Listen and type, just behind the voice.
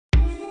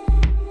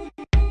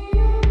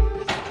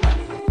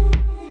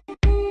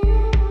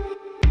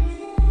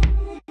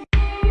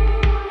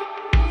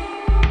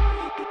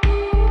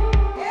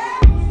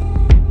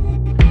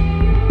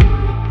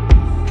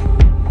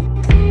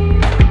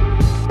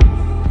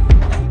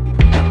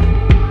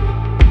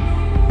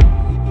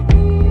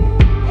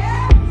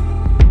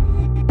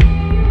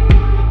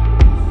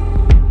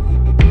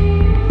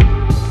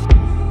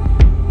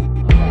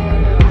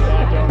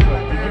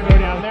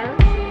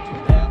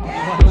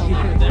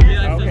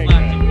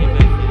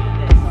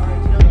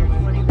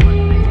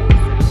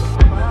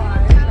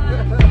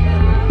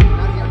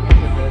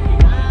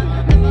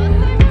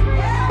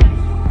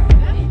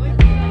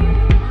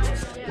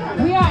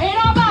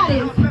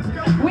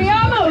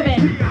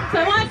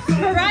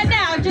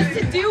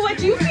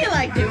what you feel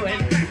like doing.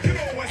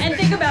 And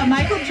think about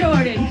Michael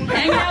Jordan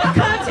hanging out with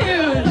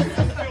cartoons.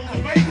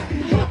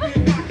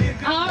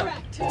 All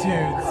right.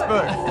 Tone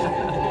Spork.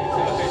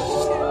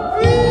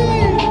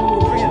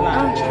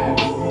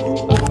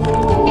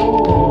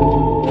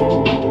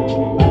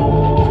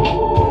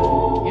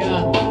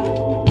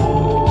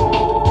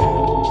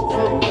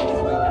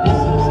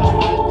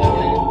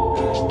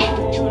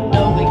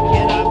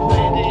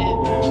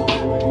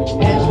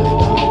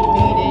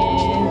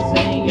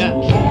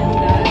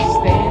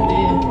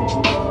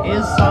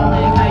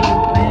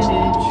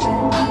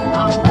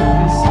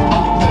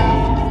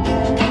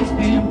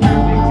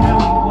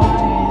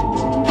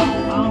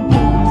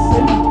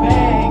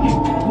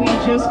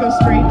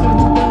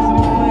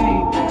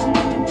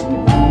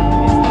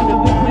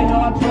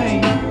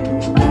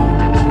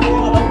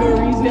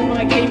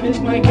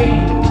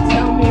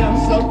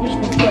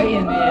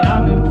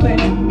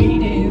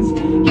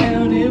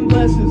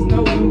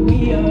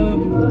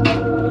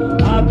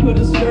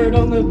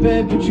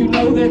 But you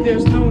know that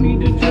there's no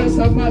need to dress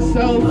up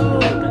myself.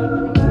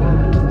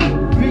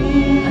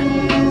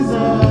 Reason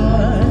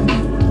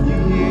you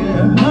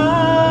hear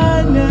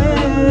my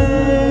name.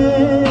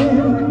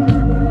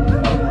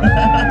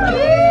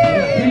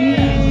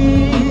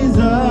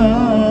 Reason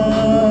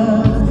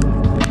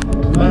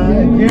my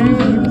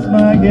game's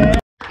my game.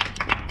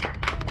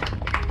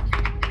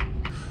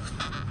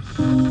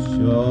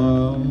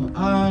 Sure,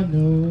 I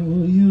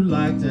know you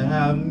like to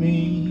have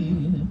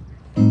me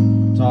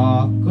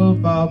talk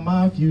about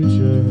my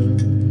future,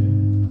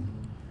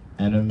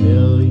 and a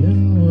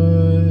million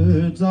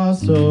words or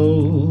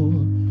so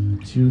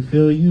to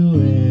fill you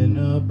in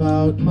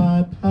about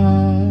my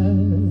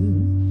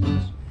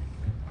past.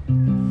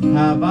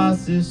 Have I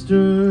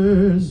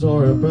sisters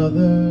or a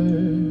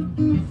brother?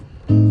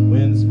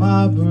 When's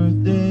my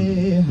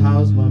birthday?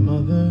 How's my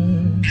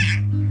mother?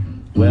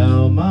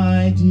 Well,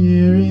 my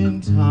dear,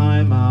 in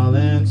time I'll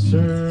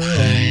answer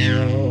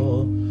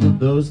all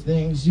those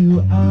things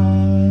you ask.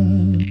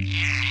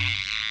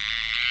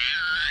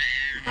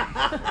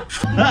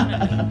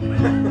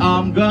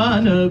 I'm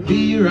gonna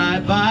be right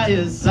by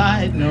your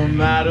side no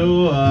matter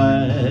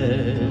what.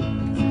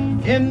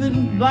 In the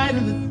light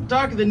of the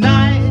dark of the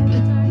night,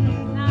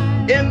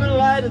 in the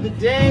light of the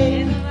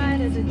day,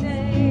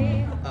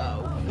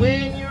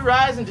 when you're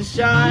rising to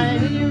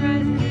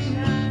shine,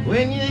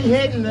 when you're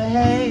hitting the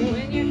hay,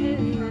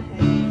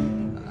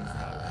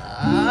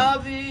 I'll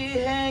be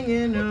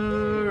hanging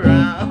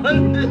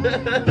around.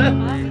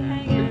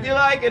 If you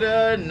like it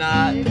or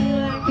not,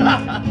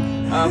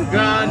 I'm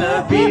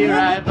gonna be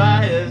right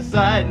by your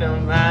side no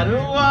matter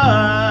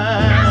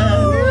what.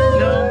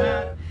 No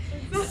matter.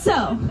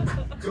 So,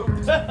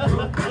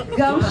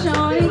 go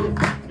Shawnee.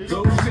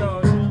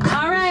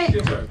 All right,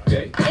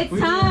 it's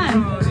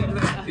time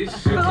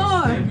for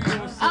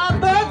a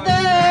birthday.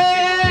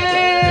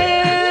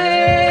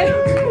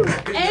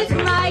 It's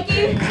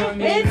Mikey.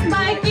 It's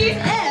Mikey's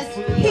S.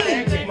 He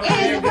is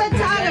a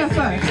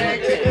photographer.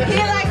 He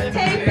likes to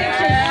take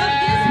pictures of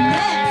this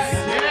mess.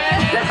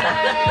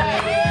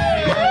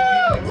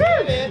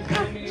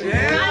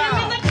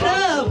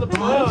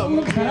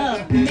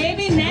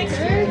 Maybe next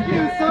year. Thank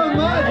you so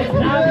much.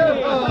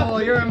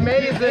 Beautiful. You're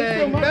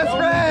amazing. Best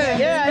friend.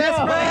 Yeah, best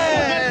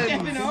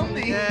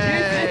friend.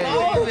 Yeah.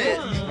 All of it.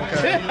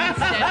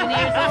 7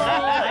 years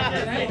old.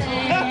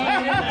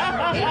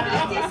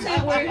 It's just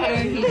that we're here.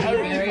 He's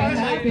very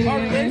happy. Our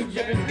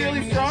relationship is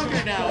really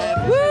stronger now.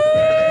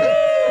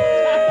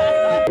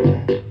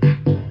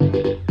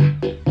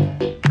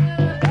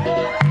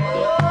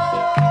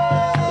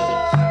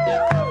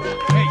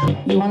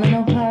 You want to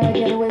know how I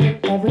get away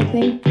with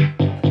everything?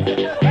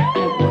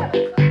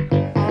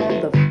 All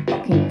the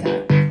fucking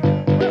time.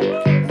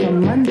 From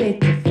Monday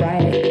to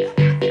Friday,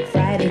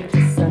 Friday to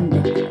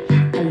Sunday.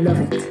 I love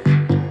it.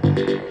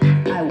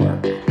 I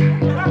work.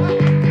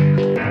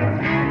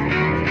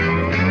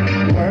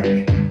 Work.